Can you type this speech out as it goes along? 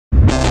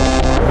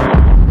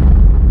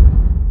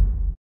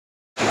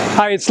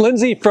Hi, it's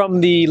Lindsay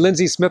from the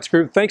Lindsay Smith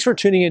Group. Thanks for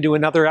tuning into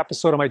another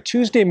episode of my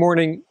Tuesday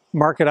morning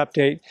market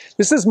update.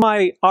 This is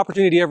my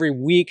opportunity every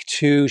week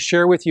to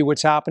share with you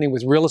what's happening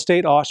with real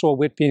estate, Oshawa,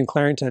 Whitby, and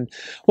Clarington.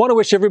 I want to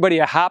wish everybody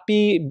a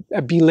happy,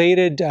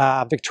 belated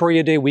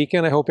Victoria Day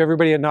weekend. I hope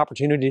everybody had an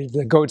opportunity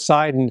to go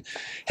outside and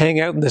hang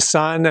out in the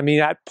sun. I mean,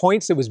 at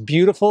points it was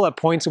beautiful, at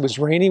points it was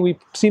rainy. We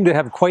seem to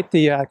have quite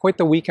the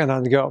weekend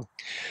on the go.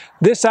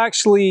 This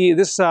week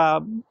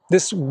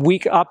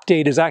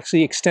update is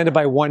actually extended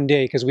by 1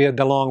 day because we had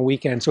the long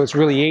weekend, so it's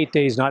really 8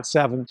 days, not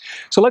 7.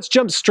 So let's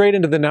jump straight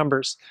into the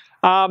numbers.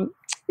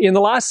 In the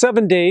last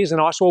 7 days in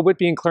Oshawa,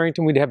 Whitby, and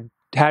Clarington, we'd have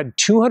had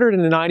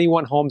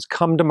 291 homes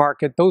come to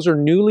market. Those are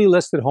newly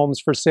listed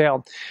homes for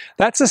sale.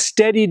 That's a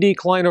steady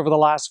decline over the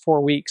last 4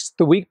 weeks.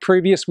 The week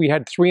previous, we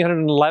had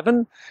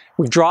 311.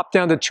 We've dropped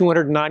down to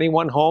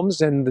 291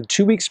 homes, and the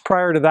 2 weeks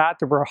prior to that,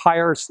 there were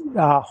higher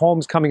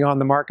homes coming on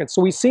the market.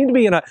 So we seem to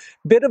be in a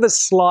bit of a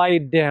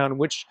slide down,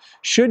 which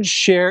should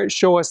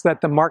show us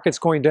that the market's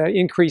going to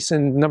increase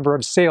in number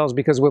of sales,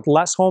 because with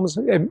less homes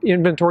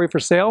inventory for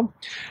sale,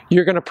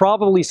 you're going to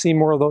probably see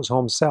more of those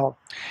homes sell.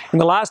 In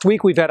the last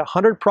week, we've had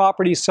 100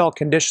 properties sell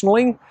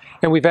conditionally,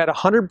 and we've had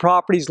 100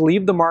 properties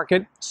leave the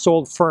market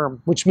sold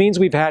firm, which means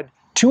we've had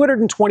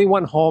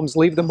 221 homes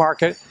leave the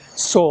market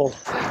sold.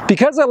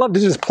 Because I love to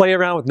just play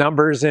around with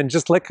numbers and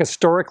just look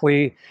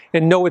historically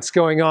and know what's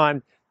going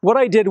on, what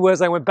I did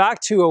was I went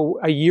back to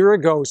a year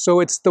ago. So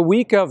it's the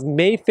week of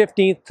May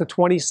 15th to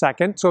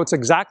 22nd. So it's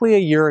exactly a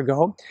year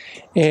ago.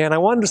 And I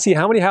wanted to see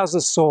how many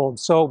houses sold.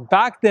 So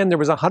back then there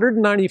was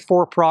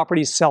 194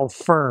 properties sell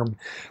firm.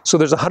 So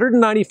there's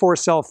 194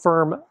 sell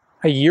firm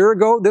a year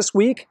ago this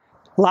week.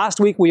 Last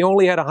week, we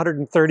only had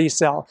 130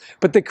 sell.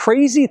 But the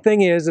crazy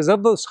thing is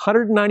of those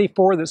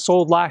 194 that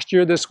sold last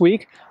year this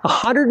week,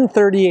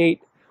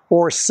 138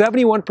 or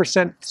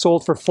 71%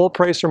 sold for full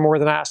price or more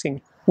than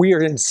asking. We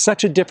are in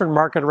such a different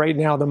market right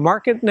now. The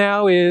market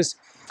now is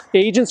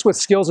agents with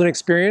skills and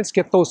experience,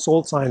 get those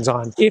sold signs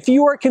on. If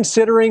you are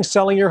considering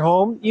selling your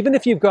home, even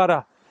if you've got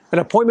an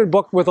appointment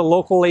booked with a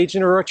local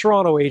agent or a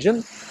Toronto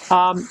agent,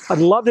 I'd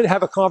love to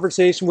have a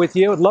conversation with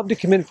you. I'd love to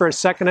come in for a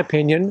second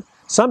opinion.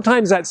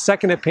 Sometimes that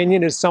second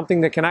opinion is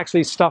something that can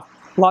actually stuff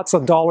lots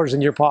of dollars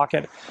in your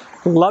pocket.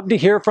 Love to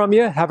hear from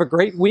you. Have a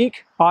great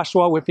week.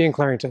 Oshawa, Whitby, and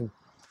Clarington.